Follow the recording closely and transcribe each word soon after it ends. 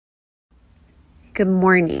Good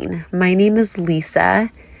morning. My name is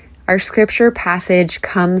Lisa. Our scripture passage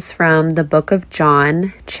comes from the book of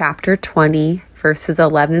John, chapter 20, verses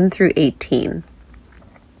 11 through 18.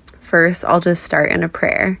 First, I'll just start in a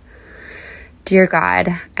prayer. Dear God,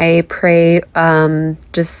 I pray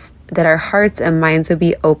just that our hearts and minds will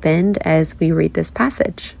be opened as we read this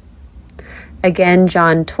passage. Again,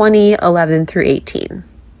 John 20, 11 through 18.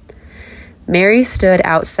 Mary stood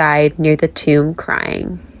outside near the tomb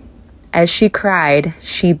crying. As she cried,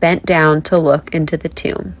 she bent down to look into the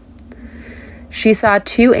tomb. She saw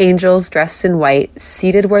two angels dressed in white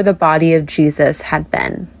seated where the body of Jesus had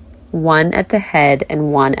been, one at the head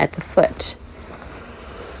and one at the foot.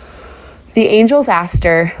 The angels asked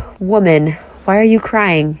her, "Woman, why are you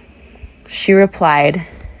crying?" She replied,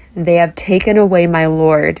 "They have taken away my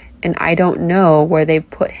Lord, and I don't know where they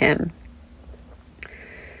put him."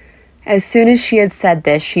 As soon as she had said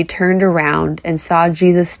this, she turned around and saw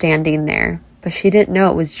Jesus standing there, but she didn't know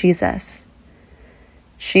it was Jesus.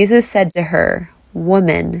 Jesus said to her,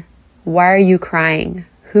 "Woman, why are you crying?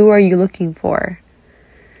 Who are you looking for?"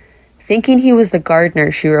 Thinking he was the gardener,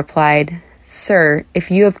 she replied, "Sir, if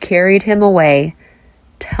you have carried him away,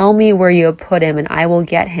 tell me where you have put him and I will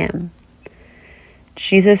get him."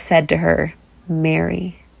 Jesus said to her,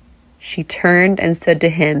 "Mary." She turned and stood to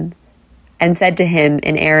him and said to him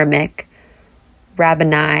in Aramaic,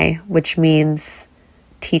 "Rabboni," which means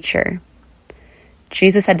teacher.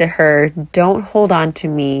 Jesus said to her, "Don't hold on to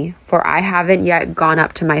me, for I haven't yet gone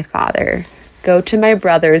up to my Father. Go to my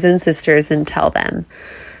brothers and sisters and tell them,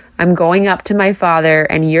 I'm going up to my Father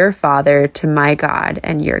and your Father, to my God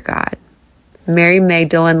and your God." Mary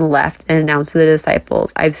Magdalene left and announced to the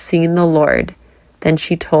disciples, "I've seen the Lord." Then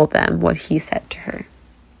she told them what he said to her.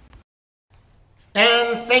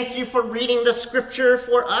 And thank you for reading the scripture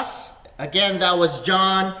for us. Again, that was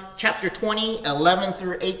John chapter 20, 11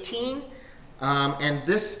 through 18. And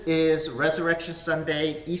this is Resurrection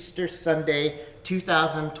Sunday, Easter Sunday,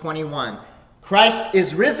 2021. Christ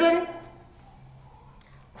is risen.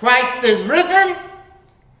 Christ is risen.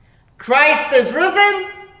 Christ is risen.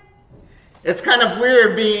 It's kind of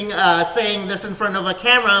weird saying this in front of a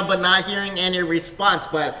camera but not hearing any response.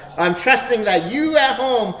 But I'm trusting that you at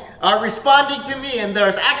home are responding to me, and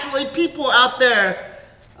there's actually people out there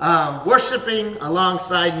worshiping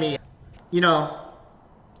alongside me. You know,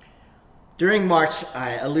 during March,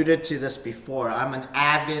 I alluded to this before. I'm an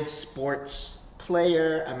avid sports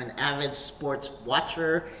player. I'm an avid sports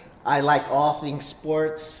watcher. I like all things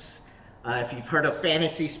sports. If you've heard of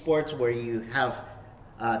fantasy sports, where you have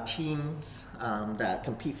teams that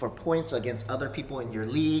compete for points against other people in your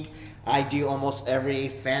league. I do almost every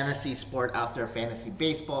fantasy sport out there: fantasy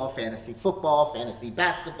baseball, fantasy football, fantasy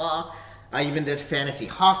basketball. I even did fantasy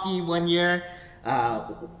hockey one year.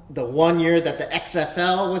 The one year that the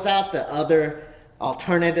XFL was out, the other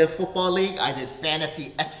alternative football league, I did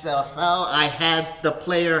fantasy XFL. I had the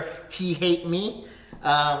player He Hate Me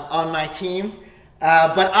on my team.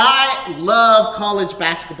 But I love college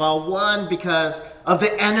basketball, one, because of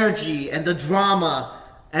the energy and the drama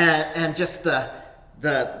and just the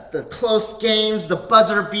close games, the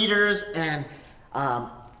buzzer beaters, and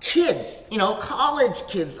kids, college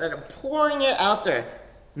kids that are pouring it out there.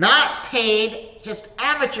 Not paid, just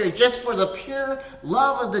amateur, just for the pure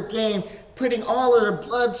love of the game, putting all of their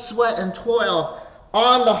blood, sweat, and toil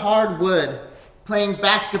on the hardwood, playing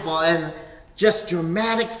basketball, and just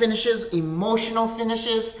dramatic finishes, emotional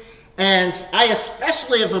finishes. And I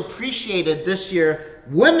especially have appreciated this year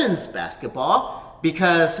women's basketball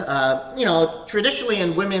because, traditionally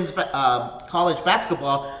in women's college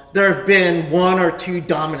basketball, there have been one or two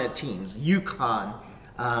dominant teams, UConn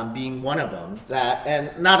being one of them,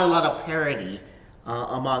 and not a lot of parity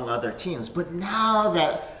among other teams. But now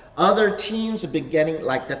that other teams have been getting,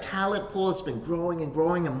 the talent pool has been growing and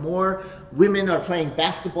growing, and more women are playing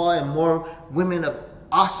basketball, and more women of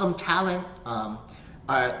awesome talent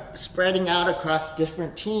are spreading out across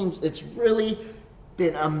different teams. It's really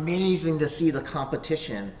been amazing to see the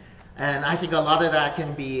competition. And I think a lot of that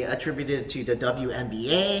can be attributed to the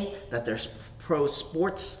WNBA, that there's pro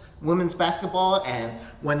sports women's basketball, and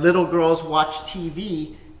when little girls watch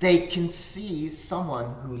TV, they can see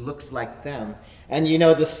someone who looks like them. And you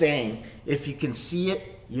know the saying, if you can see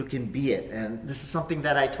it, you can be it. And this is something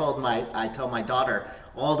that I tell my daughter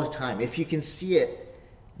all the time. If you can see it,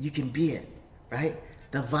 you can be it, right?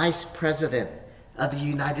 The vice president of the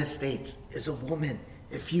United States is a woman.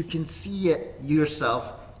 If you can see it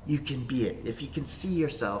yourself, you can be it. If you can see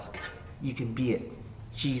yourself, you can be it.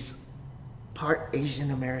 She's part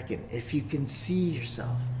Asian American. If you can see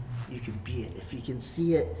yourself, you can be it. If you can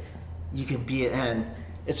see it, you can be it. And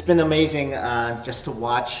it's been amazing just to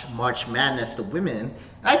watch March Madness, the women.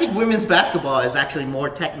 I think women's basketball is actually more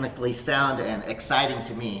technically sound and exciting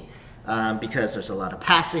to me because there's a lot of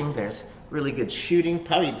passing, there's really good shooting,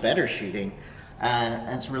 probably better shooting, and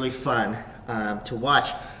it's really fun to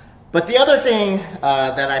watch. But the other thing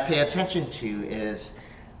that I pay attention to is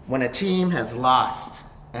when a team has lost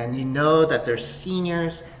and you know that there's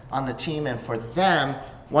seniors on the team, and for them,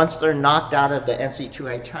 once they're knocked out of the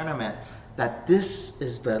NCAA tournament, that this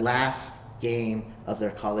is the last game of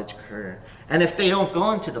their college career. And if they don't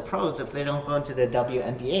go into the pros, if they don't go into the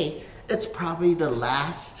WNBA, it's probably the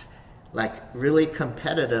last like really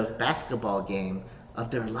competitive basketball game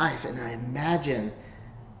of their life. And I imagine,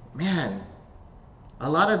 man, a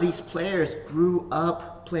lot of these players grew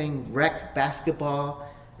up playing rec basketball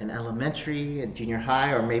in elementary and junior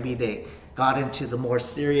high, or maybe they got into the more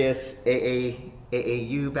serious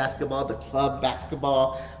AAU basketball, the club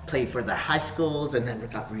basketball, played for their high schools, and then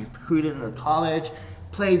got recruited into college,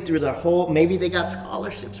 played through their whole, maybe they got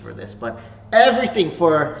scholarships for this, but everything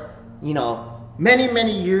for, you know, many,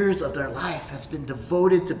 many years of their life has been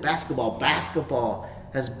devoted to basketball. Basketball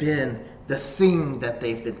has been the thing that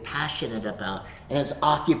they've been passionate about and has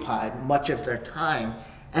occupied much of their time.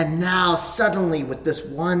 And now suddenly with this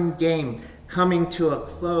one game coming to a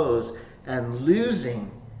close and losing,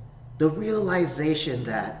 the realization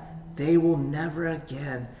that they will never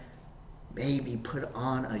again maybe put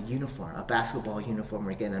on a uniform, a basketball uniform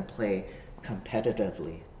again and play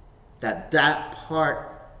competitively. That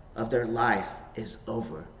part of their life is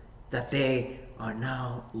over. That they are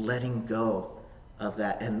now letting go of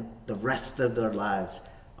that, and the rest of their lives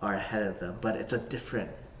are ahead of them. But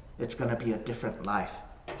it's going to be a different life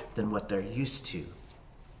than what they're used to.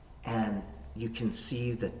 And you can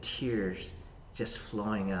see the tears just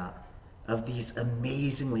flowing out of these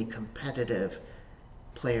amazingly competitive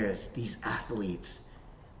players, these athletes.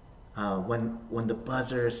 When the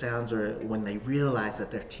buzzer sounds, or when they realize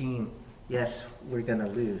that their team, yes, we're gonna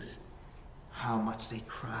lose, how much they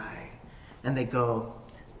cry. And they go,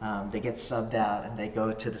 they get subbed out and they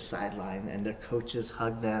go to the sideline, and their coaches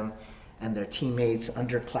hug them, and their teammates,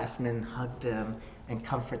 underclassmen hug them and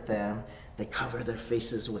comfort them. They cover their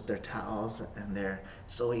faces with their towels, and they're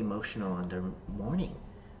so emotional, and they're mourning.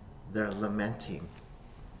 They're lamenting.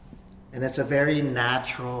 And it's a very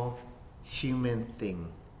natural human thing,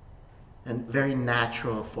 and very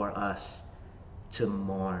natural for us to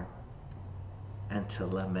mourn and to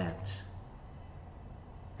lament.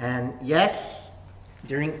 And yes,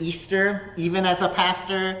 during Easter, even as a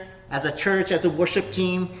pastor, as a church, as a worship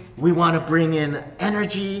team, we want to bring in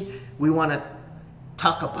energy. We want to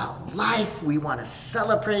talk about life. We want to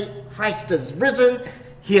celebrate Christ has risen.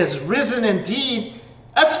 He has risen indeed,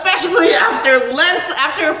 especially after Lent,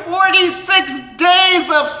 after 46 days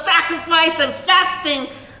of sacrifice and fasting,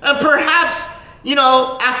 and perhaps,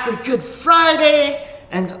 after Good Friday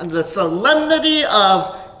and the solemnity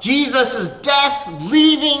of Jesus' death,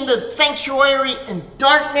 leaving the sanctuary in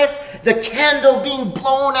darkness, the candle being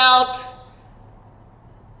blown out.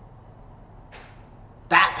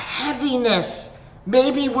 That heaviness.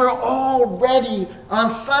 Maybe we're all ready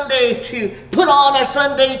on Sunday to put on our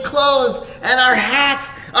Sunday clothes and our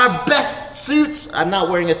hats, our best suits. I'm not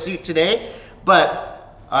wearing a suit today,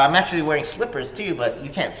 but I'm actually wearing slippers too, but you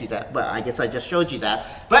can't see that. But I guess I just showed you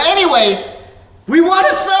that. But anyways, we want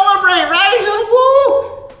to celebrate, right?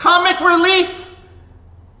 Woo! Comic relief.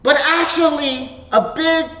 But actually, a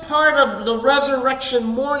big part of the resurrection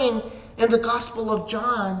morning in the Gospel of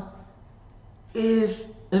John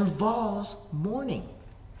involves mourning.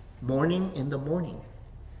 Mourning in the morning.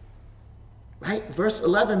 Right? Verse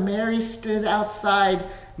 11, Mary stood outside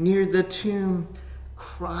near the tomb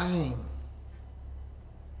crying.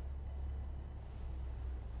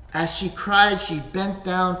 As she cried, she bent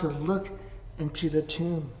down to look into the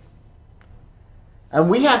tomb. And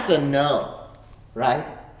we have to know, right,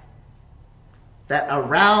 that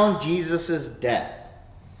around Jesus' death,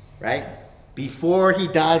 right, before he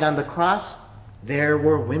died on the cross, there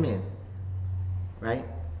were women, right?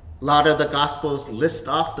 A lot of the Gospels list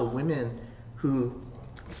off the women who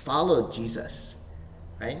followed Jesus,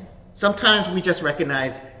 right? Sometimes we just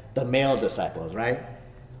recognize the male disciples, right?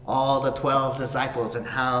 All the 12 disciples and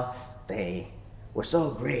how they were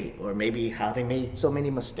so great, or maybe how they made so many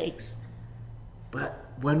mistakes.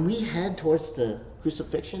 But when we head towards the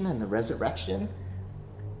crucifixion and the resurrection,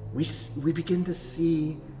 we begin to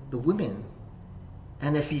see the women.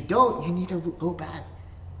 And if you don't, you need to go back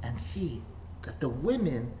and see that the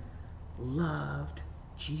women loved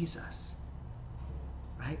Jesus,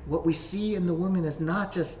 right? What we see in the women is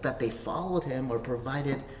not just that they followed him or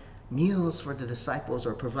provided meals for the disciples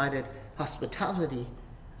or provided hospitality,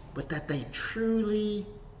 but that they truly,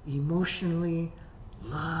 emotionally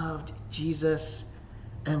loved Jesus.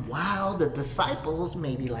 And while the disciples,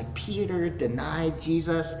 maybe like Peter, denied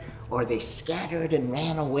Jesus, or they scattered and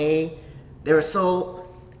ran away, they were so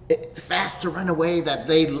fast to run away that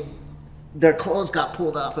their clothes got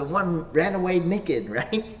pulled off and one ran away naked,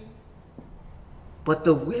 right? But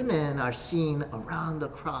the women are seen around the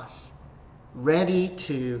cross, ready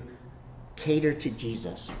to cater to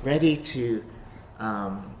Jesus, ready to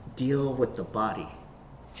deal with the body,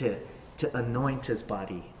 to anoint his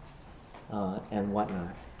body and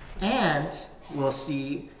whatnot. And we'll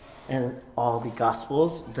see in all the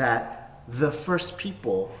Gospels that the first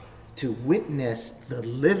people to witness the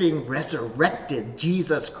living, resurrected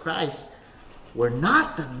Jesus Christ were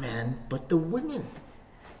not the men, but the women.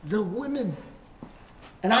 The women.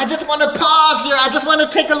 And I just want to pause here. I just want to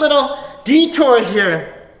take a little detour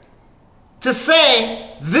here to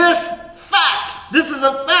say this fact. This is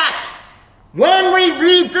a fact. When we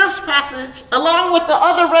read this passage, along with the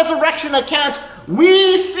other resurrection accounts,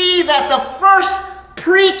 we see that the first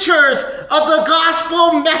preachers of the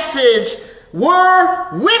gospel message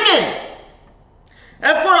were women.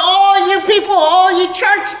 And for all you people, all you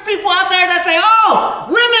church people out there that say, oh,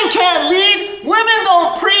 women can't lead, women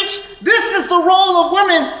don't preach, this is the role of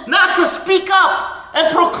women, not to speak up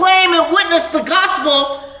and proclaim and witness the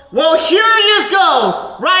gospel. Well, here you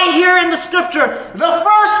go, right here in the scripture. The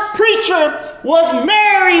first preacher was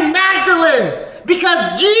Mary Magdalene,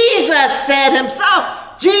 because Jesus said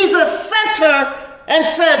himself, Jesus sent her and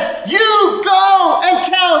said, you go and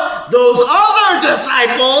tell those other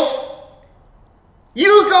disciples,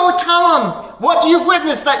 you go tell them what you've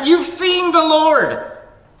witnessed, that you've seen the Lord.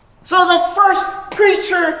 So the first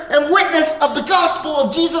preacher and witness of the gospel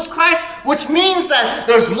of Jesus Christ, which means that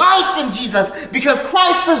there's life in Jesus because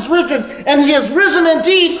Christ is risen, and he has risen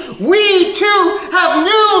indeed. We too have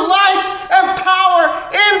new life and power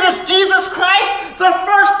in this Jesus Christ. The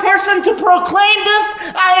first person to proclaim this,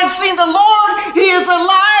 I have seen the Lord, he is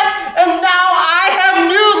alive, and now I have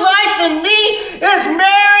new life in me, is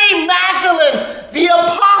Mary Magdalene, the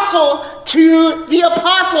apostle to the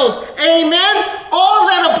apostles. Amen? All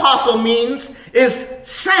that apostle means is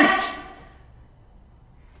sent.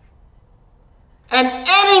 And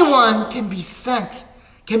anyone can be sent,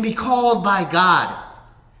 can be called by God.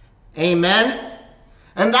 Amen?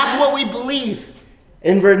 And that's what we believe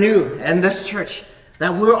in Renew and this church,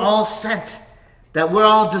 that we're all sent, that we're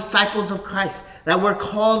all disciples of Christ, that we're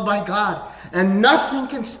called by God. And nothing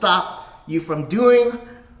can stop you from doing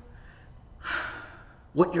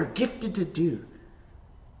what you're gifted to do.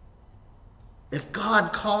 If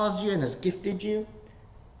God calls you and has gifted you,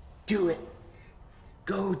 do it.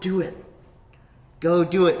 Go do it. Go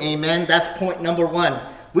do it. Amen. That's point number one.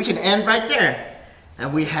 We can end right there.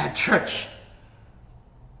 And we had church.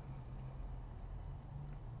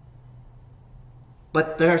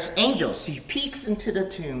 But there's angels. He peeks into the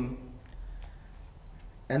tomb,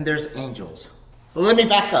 and there's angels. Well, let me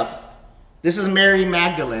back up. This is Mary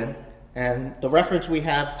Magdalene. And the reference we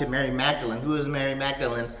have to Mary Magdalene, who is Mary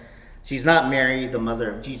Magdalene? She's not Mary, the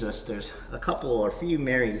mother of Jesus. There's a couple or a few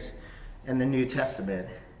Marys in the New Testament.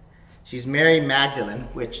 She's Mary Magdalene,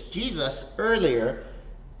 which Jesus earlier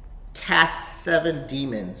cast 7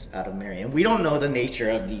 demons out of Mary. And we don't know the nature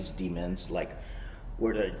of these demons, like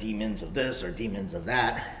were there demons of this or demons of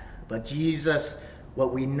that. But Jesus,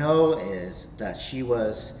 what we know is that she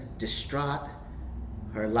was distraught.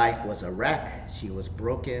 Her life was a wreck. She was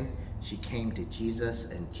broken. She came to Jesus,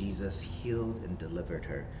 and Jesus healed and delivered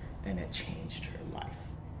her, and it changed her life.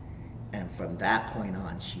 And from that point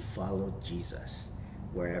on, she followed Jesus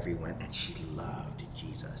wherever he went, and she loved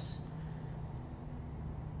Jesus.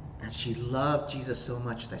 And she loved Jesus so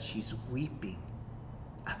much that she's weeping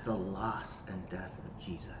at the loss and death of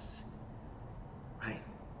Jesus. Right?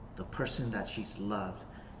 The person that she's loved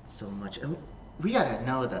so much. And we gotta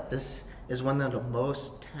know that this is one of the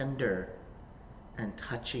most tender and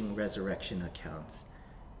touching resurrection accounts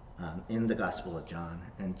in the Gospel of John.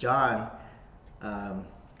 And John,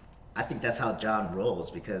 I think that's how John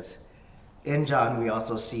rolls, because in John we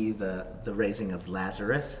also see the raising of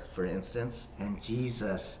Lazarus, for instance, and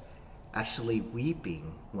Jesus actually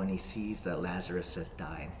weeping when he sees that Lazarus has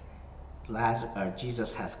died.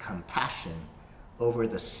 Jesus has compassion over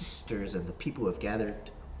the sisters and the people who have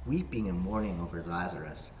gathered weeping and mourning over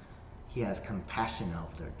Lazarus. He has compassion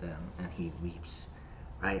over them, and he weeps,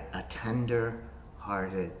 right? A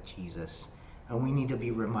tender-hearted Jesus. And we need to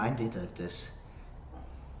be reminded of this.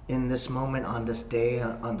 In this moment, on this day,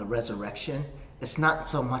 on the resurrection, it's not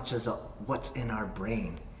so much as what's in our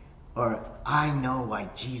brain, or I know why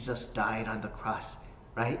Jesus died on the cross.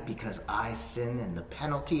 right? Because I sin and the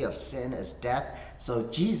penalty of sin is death. So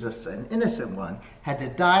Jesus, an innocent one, had to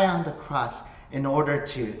die on the cross in order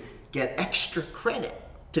to get extra credit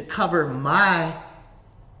to cover my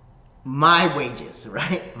wages,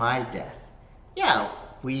 right? My death. Yeah,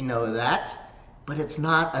 we know that, but it's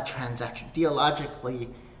not a transaction. Theologically,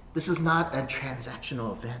 this is not a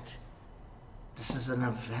transactional event. This is an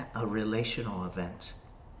event, a relational event,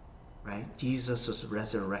 right? Jesus'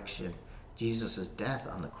 resurrection, Jesus' death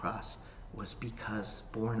on the cross was because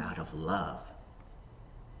born out of love,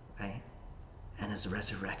 right? And his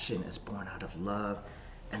resurrection is born out of love,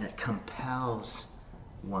 and it compels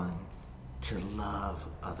one to love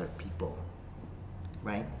other people,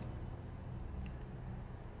 right?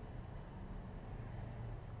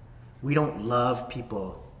 We don't love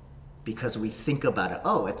people because we think about it.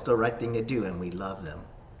 Oh, it's the right thing to do, and we love them.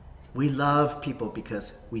 We love people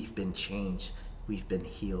because we've been changed, we've been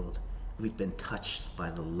healed, we've been touched by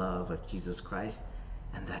the love of Jesus Christ,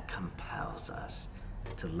 and that compels us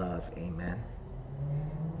to love. Amen.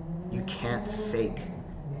 You can't fake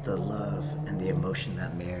the love and the emotion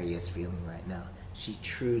that Mary is feeling right now. She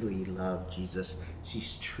truly loved Jesus.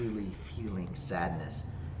 She's truly feeling sadness,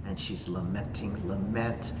 and she's lamenting.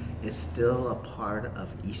 Lament is still a part of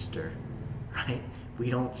Easter, right? We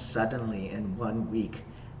don't suddenly in 1 week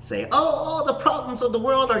say, oh, all the problems of the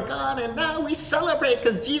world are gone, and now we celebrate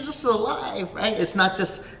because Jesus is alive, right? It's not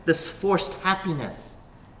just this forced happiness,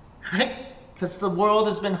 right? Because the world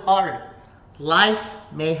has been hard. Life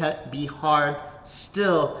may be hard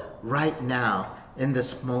still right now in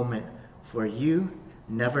this moment for you.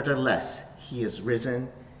 Nevertheless, he is risen.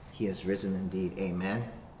 He is risen indeed. Amen.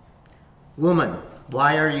 Woman,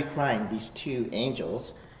 why are you crying? These two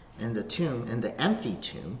angels in the tomb, in the empty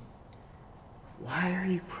tomb, why are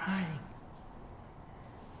you crying?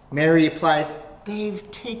 Mary replies, they've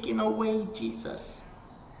taken away Jesus.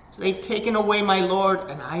 So they've taken away my Lord,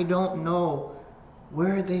 and I don't know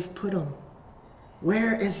where they've put him.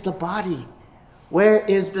 Where is the body? Where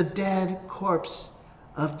is the dead corpse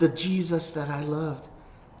of the Jesus that I loved?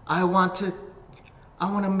 I want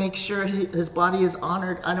to make sure his body is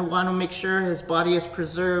honored. I want to make sure his body is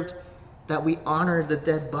preserved, that we honor the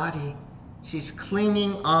dead body. She's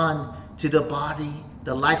clinging on to the body,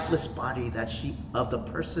 the lifeless body of the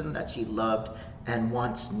person that she loved and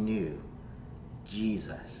once knew,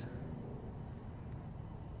 Jesus.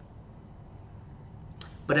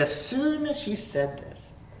 But as soon as she said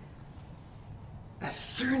this, as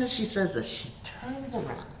soon as she says this, she turns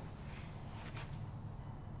around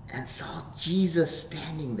and saw Jesus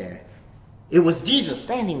standing there. It was Jesus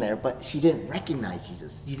standing there, but she didn't recognize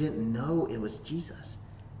Jesus. She didn't know it was Jesus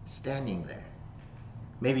standing there.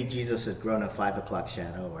 Maybe Jesus had grown a 5 o'clock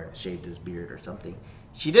shadow or shaved his beard or something.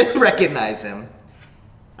 She didn't recognize him.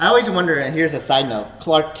 I always wonder, and here's a side note,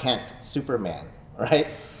 Clark Kent, Superman, right?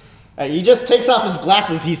 He just takes off his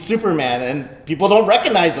glasses, he's Superman, and people don't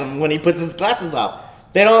recognize him when he puts his glasses off.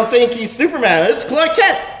 They don't think he's Superman. It's Clark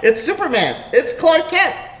Kent. It's Superman. It's Clark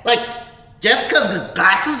Kent. Like, just because the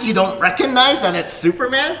glasses you don't recognize that it's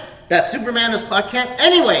Superman, that Superman is Clark Kent.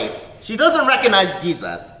 Anyways, she doesn't recognize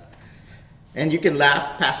Jesus. And you can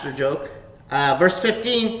laugh, pastor joke. Verse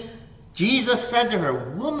 15, Jesus said to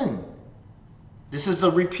her, woman. This is a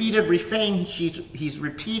repeated refrain. He's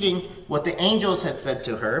repeating what the angels had said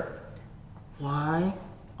to her. Why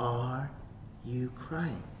are you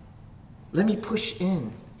crying? Let me push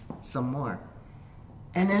in some more.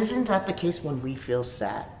 And isn't that the case when we feel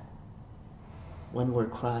sad? When we're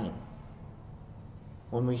crying?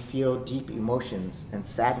 When we feel deep emotions and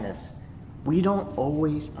sadness? We don't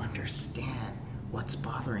always understand what's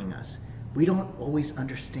bothering us. We don't always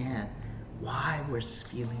understand why we're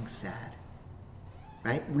feeling sad.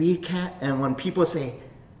 Right? We can't, and when people say,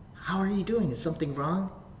 how are you doing? Is something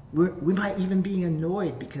wrong? We might even be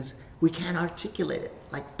annoyed because we can't articulate it.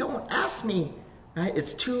 Like, don't ask me, right?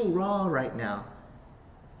 It's too raw right now.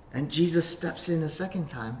 And Jesus steps in a second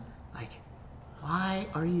time, like, why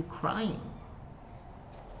are you crying?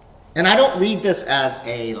 And I don't read this as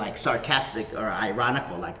a like sarcastic or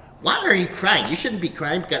ironical, like, why are you crying? You shouldn't be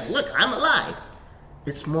crying because look, I'm alive.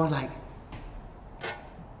 It's more like,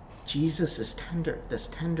 Jesus is tender, this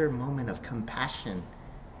tender moment of compassion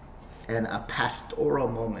and a pastoral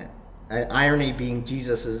moment. Irony being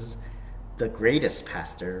Jesus is the greatest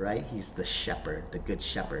pastor, right? He's the shepherd, the good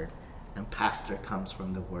shepherd. And pastor comes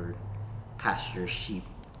from the word pasture, sheep,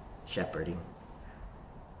 shepherding.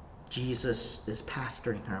 Jesus is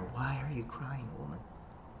pastoring her. Why are you crying, woman?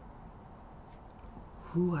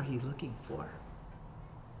 Who are you looking for?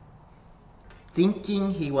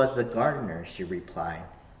 Thinking he was the gardener, she replied,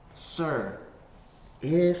 Sir,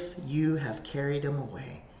 If you have carried him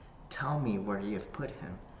away, tell me where you have put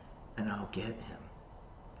him, and I'll get him.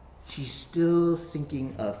 She's still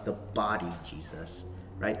thinking of the body Jesus,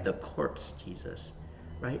 right? The corpse Jesus,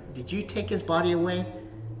 right? Did you take his body away?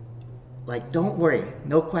 Like, don't worry.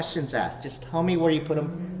 No questions asked. Just tell me where you put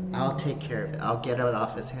him. I'll take care of it. I'll get it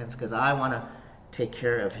off his hands because I want to take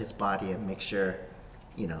care of his body and make sure,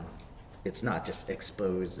 it's not just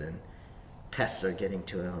exposed and pests are getting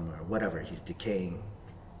to him or whatever. He's decaying.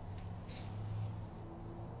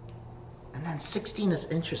 And then 16 is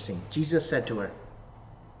interesting. Jesus said to her,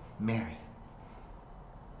 Mary.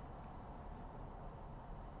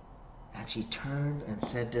 And she turned and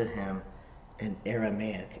said to him in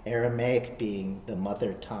Aramaic being the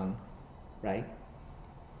mother tongue, right?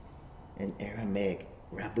 In Aramaic,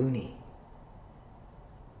 Rabboni.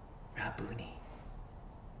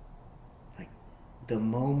 Like, the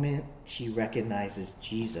moment she recognizes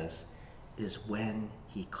Jesus is when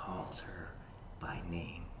he calls her by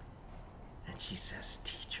name. And she says,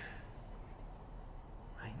 teacher.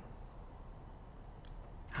 Right?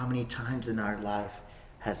 How many times in our life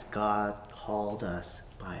has God called us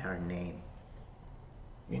by our name?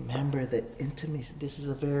 Remember the intimacy. This is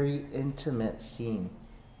a very intimate scene.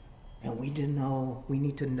 And we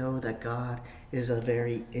need to know that God is a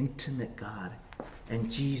very intimate God.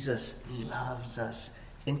 And Jesus loves us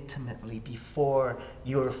intimately. Before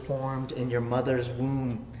you were formed in your mother's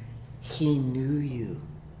womb, he knew you.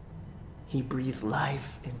 He breathed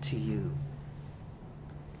life into you.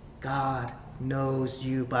 God knows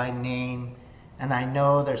you by name. And I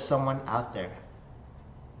know there's someone out there.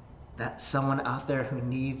 That's someone out there who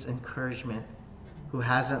needs encouragement, who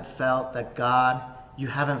hasn't felt that you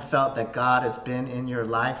haven't felt that God has been in your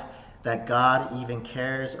life, that God even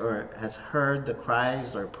cares or has heard the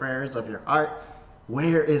cries or prayers of your heart.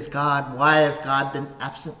 Where is God? Why has God been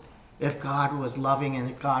absent? If God was loving and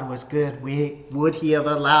if God was good, would he have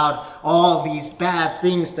allowed all these bad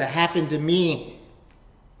things to happen to me?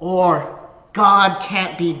 Or God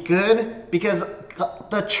can't be good because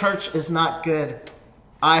the church is not good.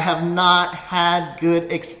 I have not had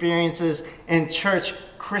good experiences in church.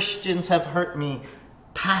 Christians have hurt me.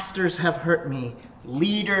 Pastors have hurt me.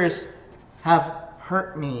 Leaders have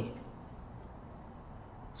hurt me.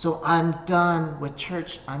 So I'm done with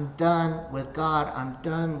church. I'm done with God. I'm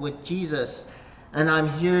done with Jesus. And I'm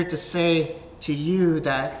here to say to you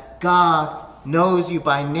that God knows you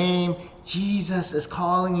by name. Jesus is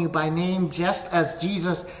calling you by name, just as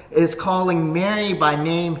Jesus is calling Mary by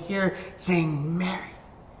name here, saying, Mary.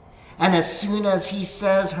 And as soon as he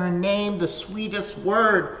says her name, the sweetest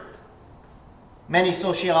word, many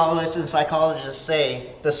sociologists and psychologists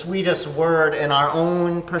say the sweetest word in our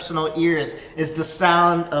own personal ears is the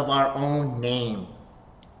sound of our own name,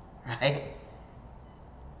 right?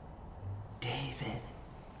 David,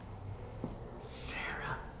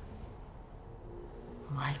 Sarah,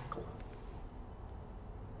 Michael,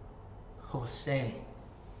 Jose,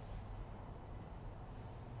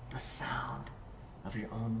 the sound of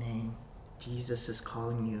your own name. Jesus is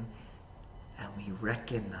calling you, and we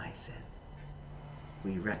recognize it.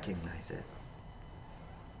 We recognize it.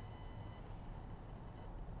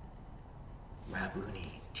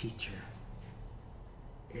 Rabboni, teacher,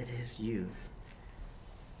 it is you.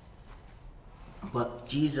 But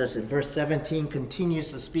Jesus in verse 17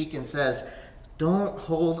 continues to speak and says, don't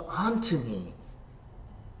hold on to me.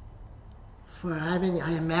 For I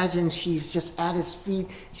imagine she's just at his feet.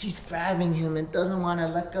 She's grabbing him and doesn't want to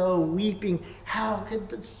let go, weeping. How could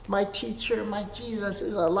this, my teacher, my Jesus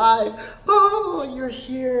is alive. Oh, you're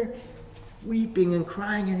here, weeping and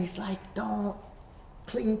crying. And he's like, don't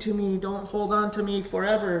cling to me. Don't hold on to me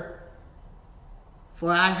forever.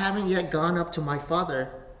 For I haven't yet gone up to my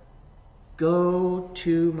Father. Go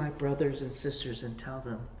to my brothers and sisters and tell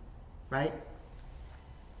them, right?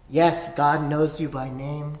 Yes, God knows you by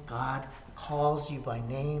name. God calls you by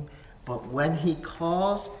name, but when he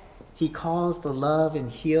calls to love and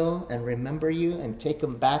heal and remember you and take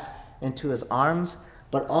them back into his arms,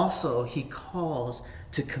 but also he calls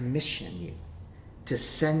to commission you, to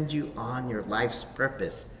send you on your life's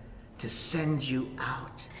purpose, to send you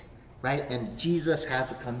out, right? And Jesus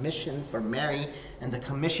has a commission for Mary, and the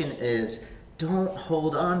commission is, don't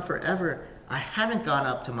hold on forever. I haven't gone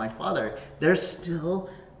up to my Father. There's still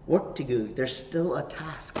work to do. There's still a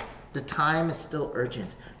task. The time is still urgent.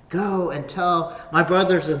 Go and tell my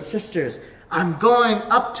brothers and sisters, I'm going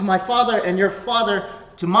up to my Father and your Father,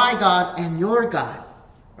 to my God and your God.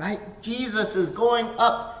 Right? Jesus is going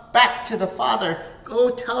up back to the Father.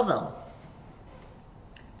 Go tell them.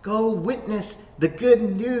 Go witness the good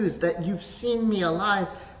news that you've seen me alive,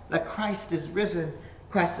 that Christ is risen.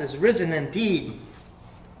 Christ is risen indeed.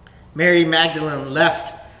 Mary Magdalene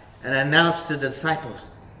left and announced to the disciples,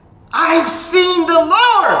 "I've seen the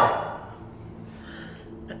Lord!"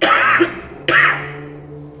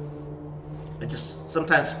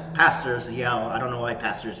 Sometimes pastors yell. I don't know why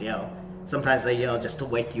pastors yell. Sometimes they yell just to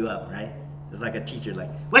wake you up, right? It's like a teacher, like,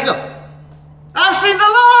 "Wake up! I've seen the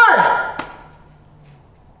Lord!"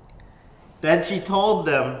 Then she told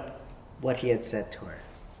them what he had said to her.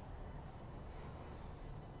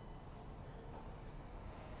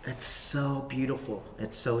 It's so beautiful.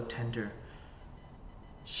 It's so tender.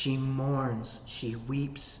 She mourns. She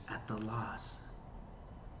weeps at the loss.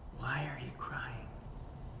 Why are you crying?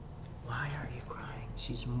 Why are you crying?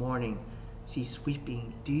 She's mourning. She's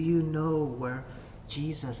weeping. Do you know where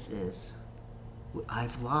Jesus is?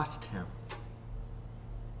 I've lost him.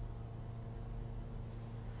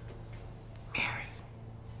 Mary.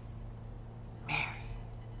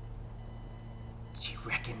 She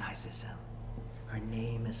recognizes him. Her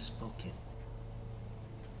name is spoken.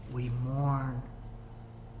 We mourn.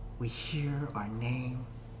 We hear our name.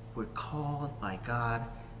 We're called by God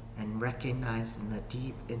and recognized in a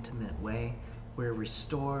deep, intimate way. We're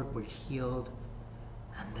restored, we're healed,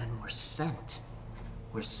 and then we're sent.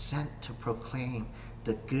 We're sent to proclaim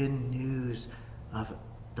the good news of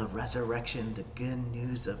the resurrection, the good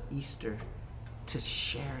news of Easter, to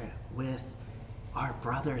share it with our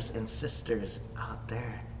brothers and sisters out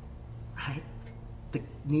there, right? The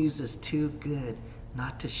news is too good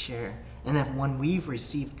not to share. And when we've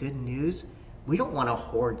received good news, we don't want to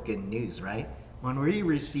hoard good news, right? When we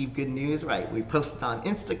receive good news, right, we post it on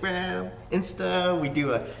Instagram, we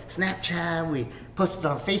do a Snapchat, we post it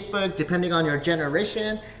on Facebook, depending on your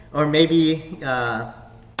generation, or maybe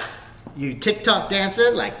you TikTok dance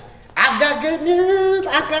it, like, "I've got good news,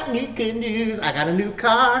 I've got good news, I got a new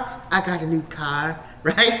car,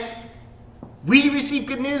 right? We receive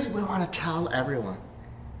good news, we want to tell everyone.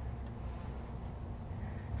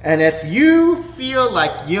 And if you feel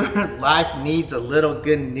like your life needs a little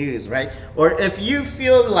good news, right? Or if you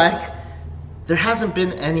feel like there hasn't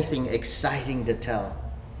been anything exciting to tell,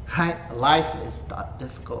 right? Life is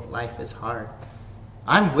difficult. Life is hard.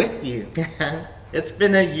 I'm with you, man. It's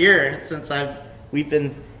been a year since we've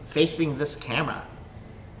been facing this camera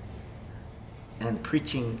and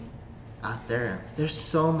preaching out there. There's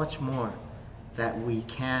so much more that we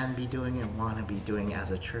can be doing and want to be doing as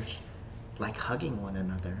a church. Like hugging one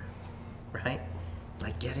another, right?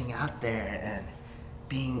 Like getting out there and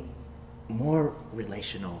being more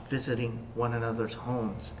relational, visiting one another's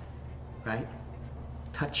homes, right?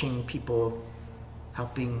 Touching people,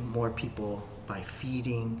 helping more people by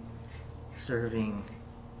feeding, serving,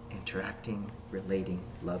 interacting, relating,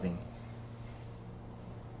 loving.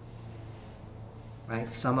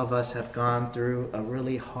 Right? Some of us have gone through a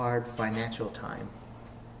really hard financial time,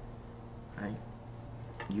 right?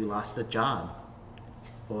 You lost a job,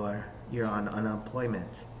 or you're on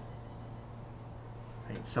unemployment.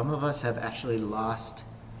 Right? Some of us have actually lost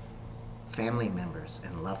family members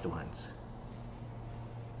and loved ones.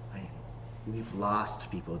 Right? We've lost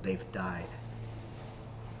people, they've died.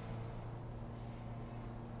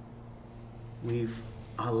 We've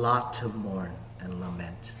a lot to mourn and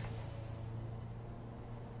lament.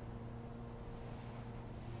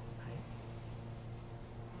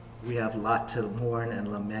 We have a lot to mourn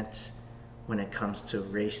and lament when it comes to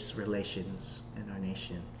race relations in our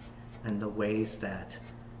nation and the ways that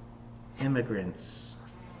immigrants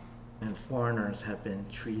and foreigners have been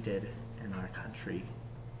treated in our country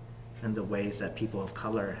and the ways that people of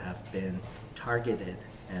color have been targeted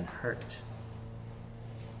and hurt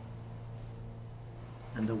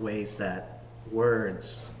and the ways that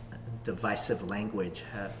words, divisive language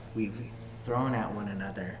we've thrown at one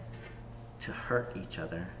another to hurt each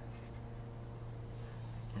other.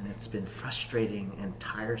 And it's been frustrating and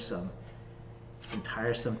tiresome. It's been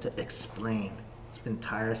tiresome to explain. It's been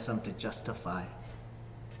tiresome to justify.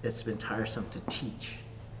 It's been tiresome to teach.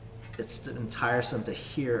 It's been tiresome to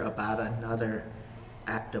hear about another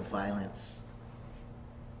act of violence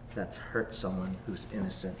that's hurt someone who's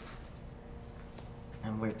innocent.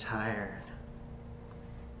 And we're tired.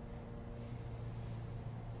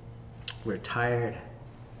 We're tired.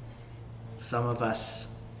 Some of us,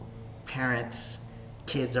 parents,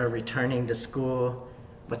 kids are returning to school,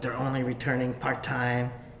 but they're only returning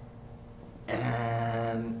part-time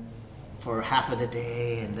and for half of the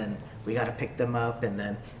day, and then we got to pick them up, and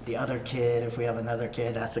then the other kid, if we have another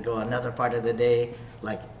kid, has to go another part of the day.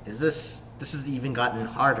 Like, this has even gotten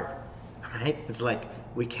harder, right? It's like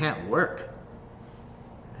we can't work,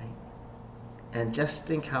 right? And just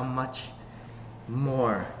think how much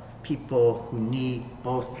more people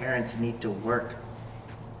both parents need to work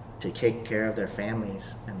to take care of their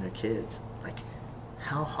families and their kids. Like,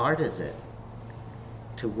 how hard is it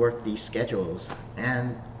to work these schedules?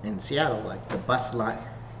 And in Seattle, like the bus line,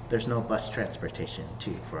 there's no bus transportation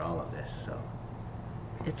too for all of this, so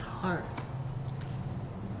it's hard.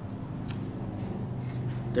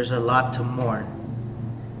 There's a lot to mourn.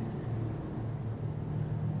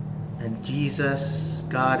 And Jesus,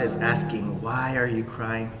 God is asking, why are you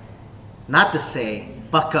crying? Not to say,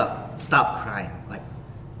 buck up, stop crying. Like,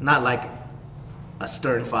 not like a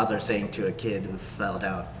stern father saying to a kid who fell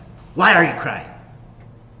down, why are you crying?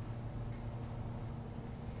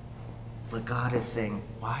 But God is saying,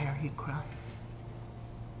 why are you crying?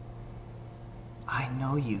 I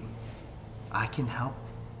know you. I can help.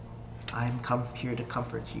 I'm here to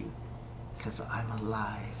comfort you because I'm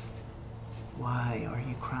alive. Why are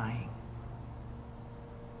you crying?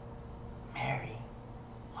 Mary,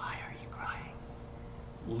 why are you crying?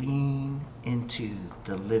 Lean into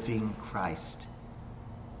the living Christ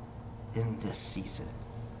in this season.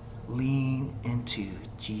 Lean into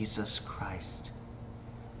Jesus Christ.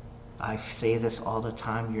 I say this all the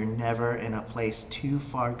time. You're never in a place too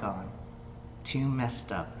far gone, too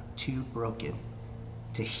messed up, too broken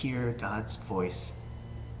to hear God's voice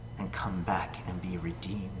and come back and be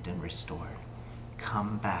redeemed and restored.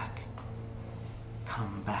 Come back.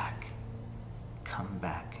 Come back. Come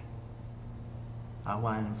back. I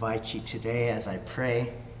want to invite you today as I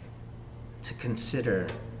pray to consider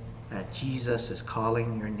that Jesus is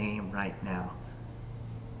calling your name right now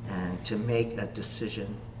and to make a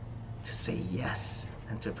decision to say yes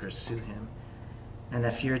and to pursue him. And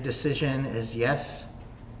if your decision is yes,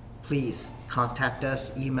 please contact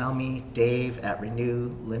us. Email me,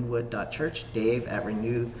 dave@renewlinwood.church,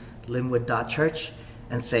 dave@renewlinwood.church,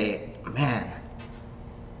 and say, man,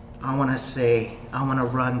 I want to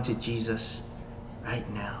run to Jesus right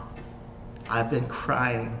now. I've been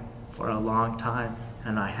crying for a long time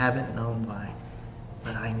and I haven't known why,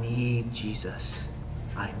 but I need Jesus.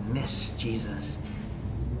 I miss Jesus.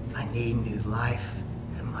 I need new life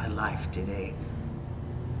in my life today.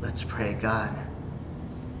 Let's pray. God,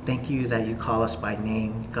 thank you that you call us by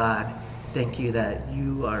name. God, thank you that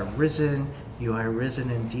you are risen. You are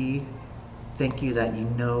risen indeed. Thank you that you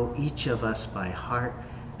know each of us by heart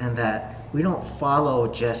and that we don't follow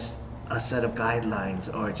just a set of guidelines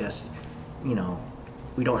or just,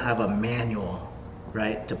 we don't have a manual,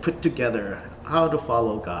 right, to put together how to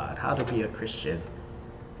follow God, how to be a Christian.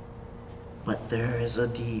 But there is a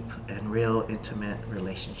deep and real intimate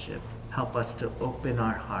relationship. Help us to open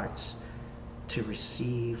our hearts to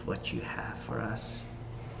receive what you have for us.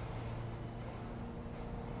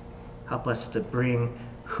 Help us to bring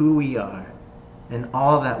who we are and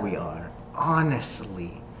all that we are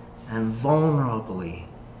honestly and vulnerably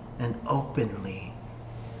and openly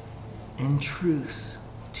in truth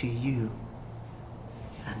to you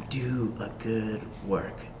and do a good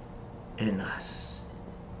work in us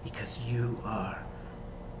because you are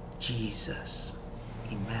Jesus,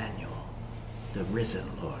 Emmanuel, the risen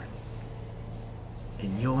Lord.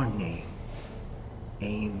 In your name,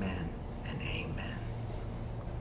 amen and amen.